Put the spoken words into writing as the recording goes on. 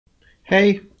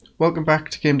Hey, welcome back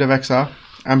to Gamedev XR.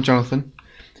 I'm Jonathan.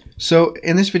 So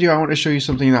in this video I want to show you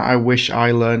something that I wish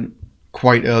I learned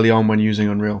quite early on when using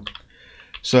Unreal.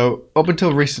 So up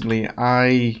until recently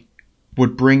I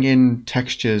would bring in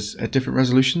textures at different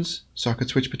resolutions so I could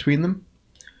switch between them,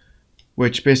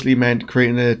 which basically meant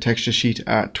creating a texture sheet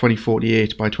at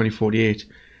 2048 by 2048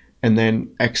 and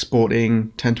then exporting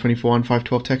 1024 and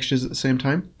 512 textures at the same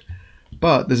time.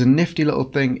 But there's a nifty little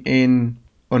thing in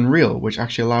Unreal which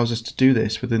actually allows us to do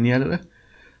this within the editor.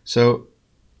 So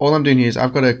all I'm doing here is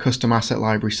I've got a custom asset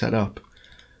library set up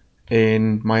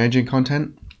in my engine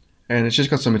content, and it's just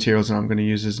got some materials that I'm going to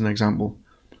use as an example.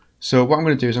 So what I'm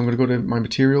going to do is I'm going to go to my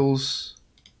materials.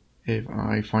 If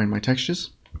I find my textures,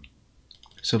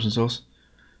 substance source.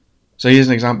 So here's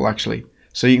an example actually.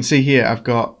 So you can see here I've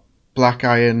got black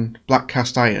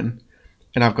cast iron,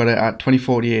 and I've got it at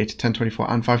 2048,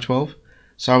 1024 and 512.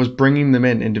 So I was bringing them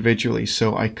in individually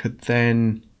so I could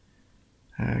then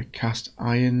cast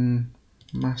iron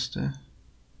master.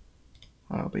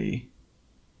 I'll open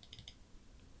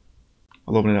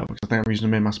it up because I think I'm using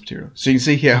the main master material. So you can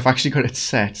see here I've actually got it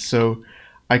set so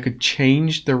I could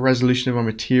change the resolution of my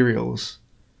materials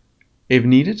if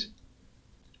needed.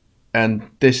 And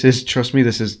this is, trust me,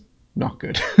 this is not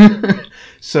good.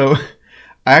 So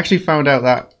I actually found out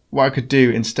that what I could do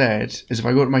instead is if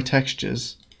I go to my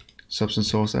textures, substance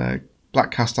source,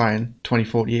 black cast iron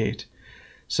 2048.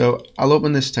 So I'll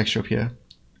open this texture up here.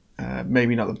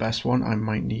 Maybe not the best one. I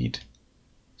might need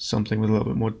something with a little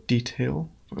bit more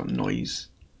detail. I've got noise.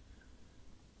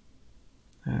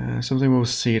 Something we'll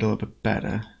see it a little bit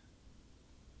better.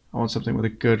 I want something with a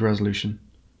good resolution.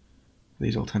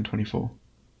 These all 1024.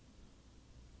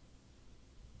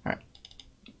 Alright,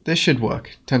 this should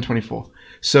work. 1024.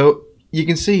 So you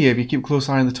can see here, if you keep a close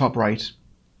eye on the top right,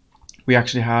 we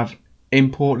actually have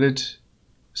imported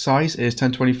size is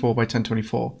 1024 by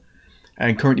 1024,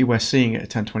 and currently we're seeing it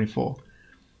at 1024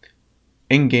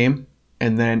 in game,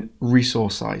 and then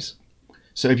resource size.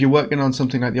 So if you're working on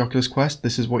something like the Oculus Quest,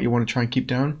 this is what you want to try and keep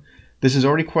down. This is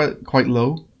already quite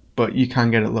low, but you can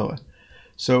get it lower.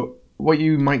 So what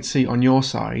you might see on your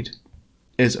side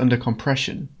is under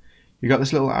compression, you got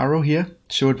this little arrow here,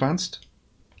 show advanced.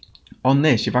 On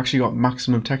this you've actually got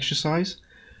maximum texture size.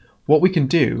 What we can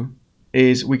do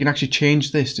is we can actually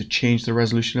change this to change the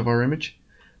resolution of our image.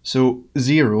 So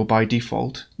 0 by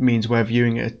default means we're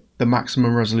viewing it at the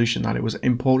maximum resolution that it was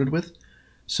imported with.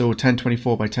 So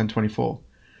 1024 by 1024.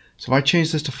 So if I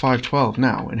change this to 512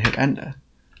 now and hit enter,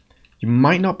 you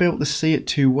might not be able to see it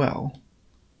too well.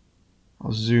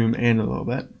 I'll zoom in a little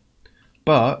bit.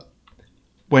 But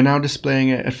we're now displaying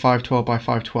it at 512 by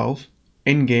 512.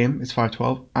 In game it's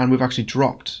 512, and we've actually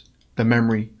dropped the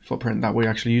memory footprint that we're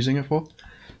actually using it for.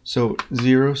 So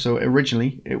 0, so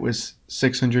originally it was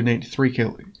 683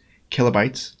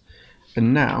 kilobytes,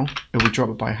 and now if we drop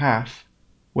it by half,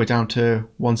 we're down to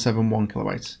 171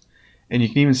 kilobytes. And you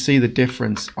can even see the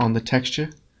difference on the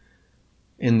texture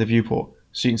in the viewport.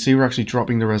 So you can see we're actually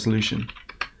dropping the resolution.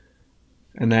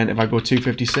 And then if I go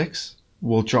 256,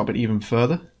 we'll drop it even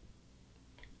further.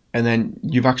 And then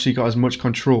you've actually got as much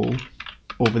control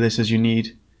over this as you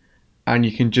need, and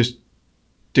you can just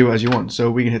do it as you want.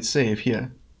 So we can hit save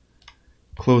here.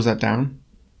 Close that down.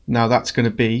 Now that's going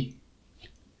to be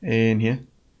in here.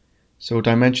 So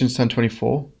dimensions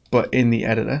 1024, but in the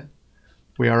editor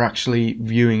we are actually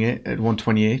viewing it at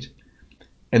 128.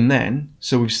 And then,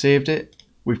 so we've saved it,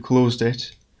 we've closed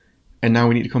it, and now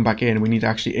we need to come back in and we need to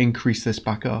actually increase this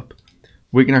back up.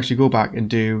 We can actually go back and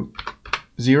do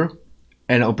 0,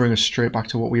 and it'll bring us straight back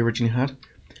to what we originally had.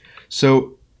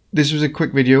 So this was a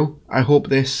quick video. I hope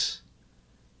this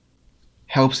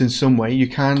helps in some way. You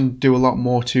can do a lot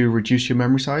more to reduce your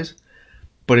memory size,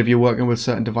 but if you're working with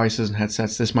certain devices and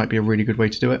headsets, this might be a really good way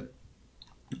to do it.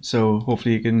 So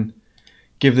hopefully you can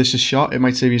give this a shot. It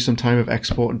might save you some time of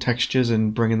exporting textures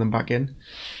and bringing them back in.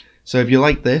 So if you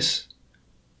like this,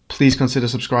 please consider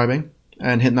subscribing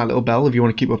and hitting that little bell if you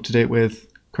want to keep up to date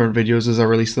with current videos as I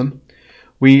release them.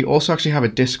 We also actually have a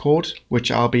Discord,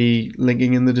 which I'll be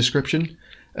linking in the description,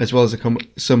 as well as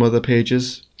some other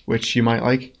pages which you might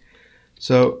like.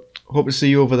 So hope to see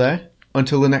you over there.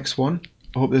 Until the next one,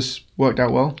 I hope this worked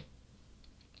out well.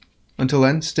 Until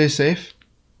then, stay safe.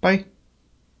 Bye.